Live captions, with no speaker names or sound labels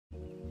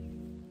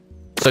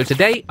So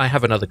today I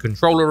have another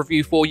controller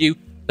review for you.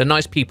 The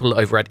nice people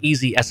over at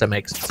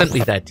EasySMX sent me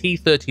their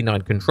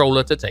T39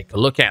 controller to take a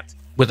look at.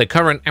 With a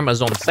current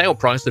Amazon sale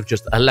price of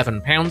just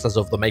 £11 as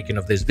of the making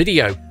of this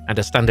video, and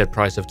a standard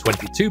price of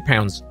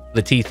 £22,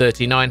 the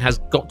T39 has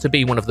got to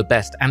be one of the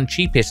best and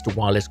cheapest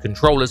wireless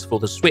controllers for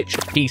the Switch,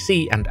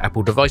 PC and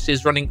Apple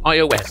devices running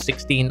iOS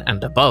 16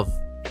 and above.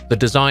 The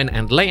design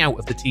and layout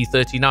of the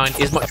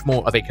T39 is much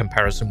more of a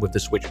comparison with the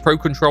Switch Pro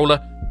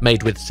controller,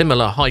 made with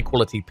similar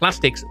high-quality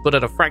plastics but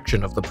at a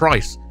fraction of the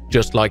price.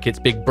 Just like its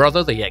big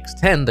brother, the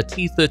X10, the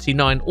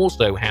T39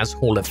 also has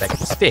Hall effect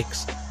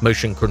sticks,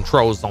 motion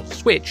controls on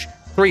Switch,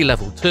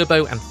 3-level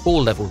turbo and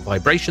 4-level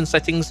vibration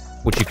settings,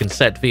 which you can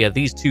set via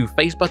these two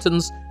face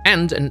buttons,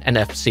 and an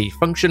NFC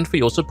function for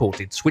your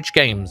supported Switch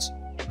games.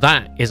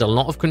 That is a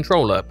lot of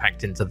controller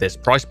packed into this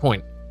price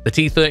point. The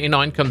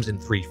T39 comes in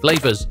 3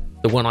 flavors.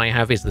 The one I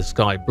have is the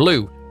Sky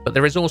Blue, but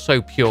there is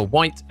also Pure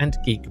White and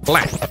Geek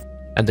Black.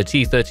 And the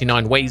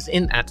T39 weighs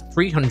in at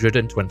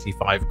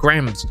 325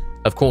 grams.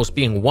 Of course,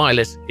 being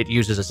wireless, it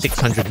uses a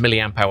 600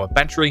 mAh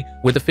battery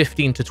with a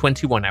 15 to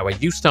 21 hour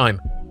use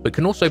time, but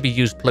can also be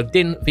used plugged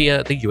in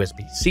via the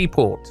USB-C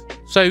port,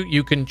 so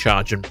you can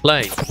charge and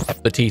play.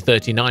 The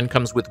T39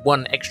 comes with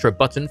one extra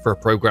button for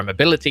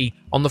programmability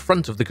on the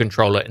front of the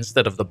controller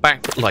instead of the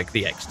back like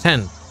the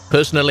X10.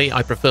 Personally,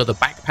 I prefer the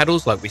back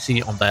pedals like we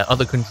see on their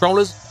other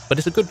controllers, but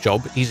it's a good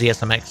job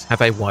EasySMX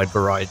have a wide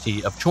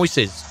variety of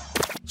choices.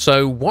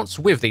 So what's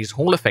with these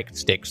Hall effect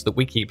sticks that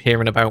we keep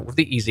hearing about with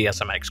the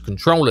EasySMX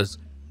controllers?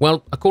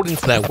 Well, according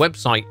to their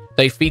website,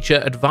 they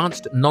feature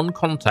advanced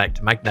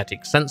non-contact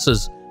magnetic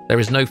sensors. There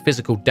is no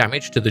physical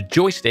damage to the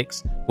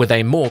joysticks with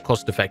a more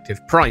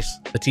cost-effective price.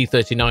 The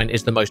T39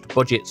 is the most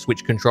budget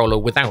Switch controller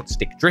without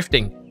stick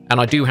drifting, and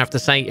I do have to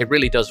say it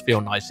really does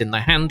feel nice in the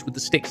hand with the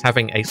sticks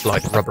having a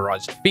slight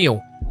rubberized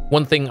feel.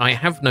 One thing I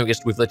have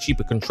noticed with the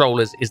cheaper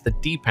controllers is the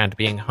D-pad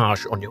being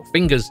harsh on your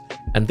fingers,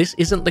 and this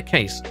isn't the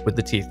case with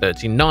the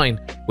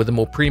T39, with a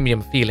more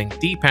premium feeling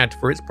D-pad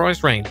for its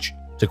price range.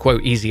 To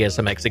quote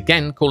EasySMX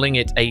again, calling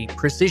it a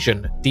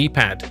precision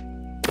D-pad.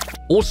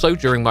 Also,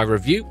 during my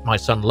review, my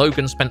son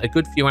Logan spent a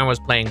good few hours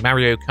playing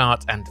Mario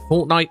Kart and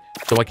Fortnite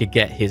so I could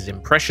get his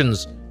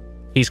impressions.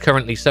 He's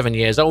currently 7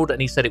 years old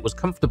and he said it was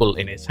comfortable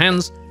in his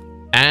hands,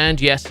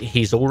 and yes,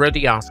 he's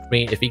already asked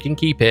me if he can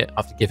keep it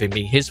after giving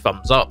me his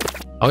thumbs up.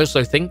 I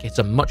also think it's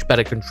a much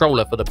better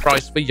controller for the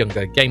price for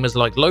younger gamers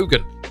like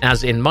Logan,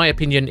 as in my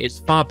opinion it's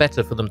far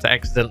better for them to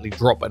accidentally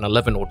drop an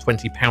 11 or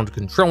 20 pound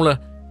controller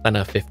than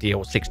a 50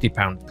 or 60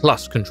 pound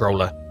plus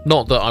controller.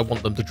 Not that I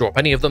want them to drop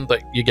any of them,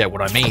 but you get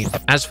what I mean.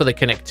 As for the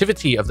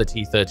connectivity of the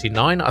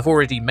T39, I've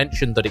already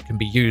mentioned that it can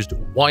be used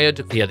wired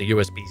via the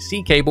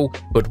USB-C cable,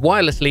 but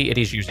wirelessly it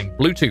is using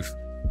Bluetooth.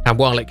 And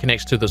while it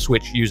connects to the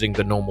Switch using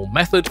the normal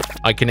method,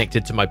 I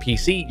connected to my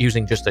PC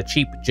using just a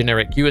cheap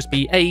generic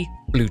USB-A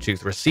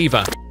Bluetooth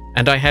receiver.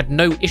 And I had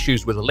no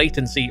issues with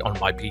latency on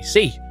my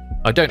PC.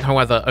 I don't,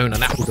 however, own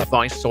an Apple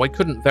device, so I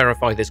couldn't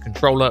verify this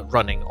controller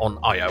running on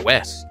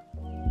iOS.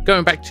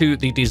 Going back to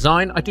the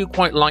design, I do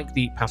quite like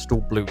the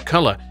pastel blue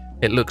color.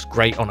 It looks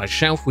great on a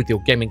shelf with your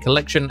gaming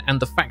collection, and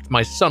the fact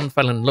my son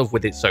fell in love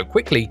with it so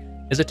quickly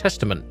is a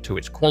testament to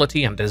its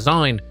quality and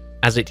design,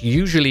 as it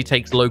usually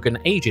takes Logan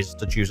ages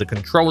to choose a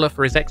controller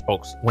for his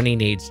Xbox when he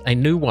needs a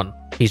new one.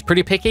 He's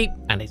pretty picky,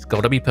 and it's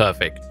gotta be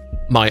perfect.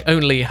 My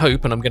only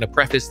hope, and I'm going to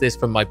preface this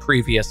from my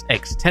previous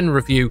X10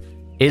 review,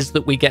 is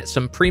that we get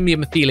some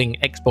premium feeling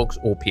Xbox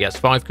or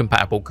PS5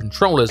 compatible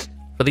controllers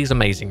for these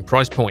amazing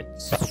price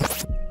points.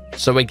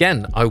 So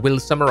again, I will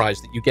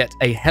summarize that you get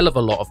a hell of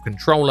a lot of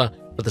controller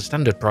for the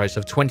standard price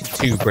of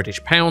 £22 British,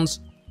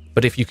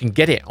 but if you can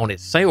get it on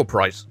its sale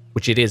price,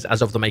 which it is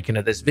as of the making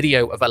of this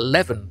video of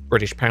 £11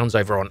 British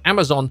over on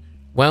Amazon,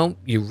 well,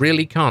 you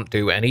really can't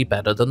do any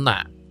better than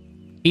that.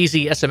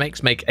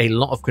 EasySMX make a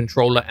lot of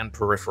controller and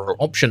peripheral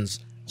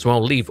options, so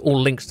I'll leave all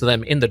links to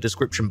them in the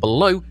description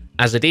below,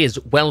 as it is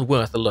well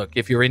worth a look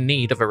if you're in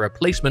need of a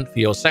replacement for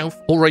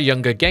yourself or a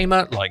younger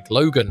gamer like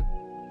Logan.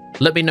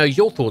 Let me know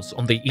your thoughts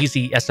on the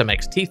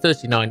EasySMX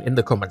T39 in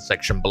the comments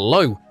section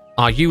below.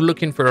 Are you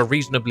looking for a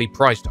reasonably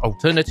priced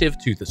alternative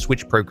to the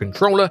Switch Pro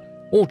controller,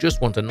 or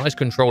just want a nice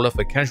controller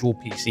for casual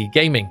PC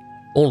gaming?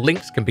 All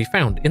links can be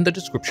found in the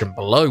description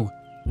below.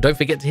 Don't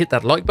forget to hit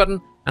that like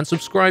button and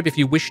subscribe if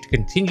you wish to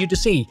continue to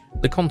see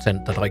the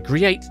content that I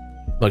create.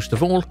 Most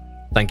of all,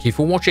 thank you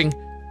for watching,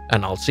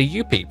 and I'll see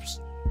you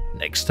peeps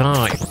next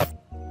time.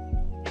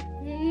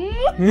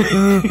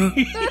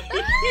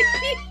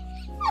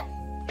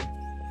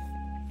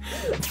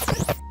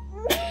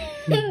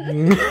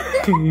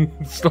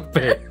 Stop it. Stop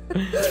it.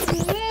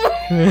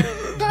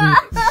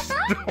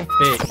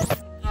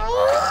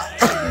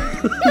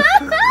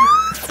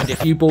 And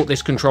if you bought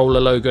this controller,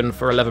 Logan,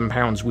 for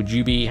 £11, would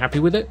you be happy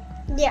with it?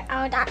 Yeah,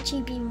 I would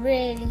actually be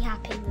really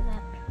happy with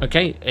it.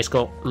 Okay, it's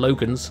got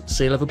Logan's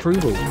seal of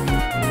approval.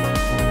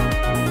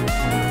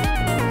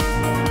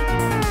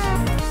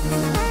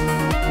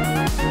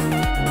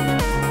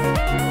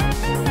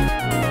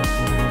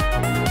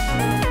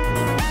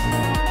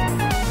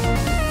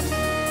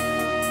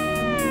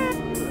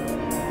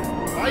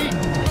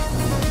 Right.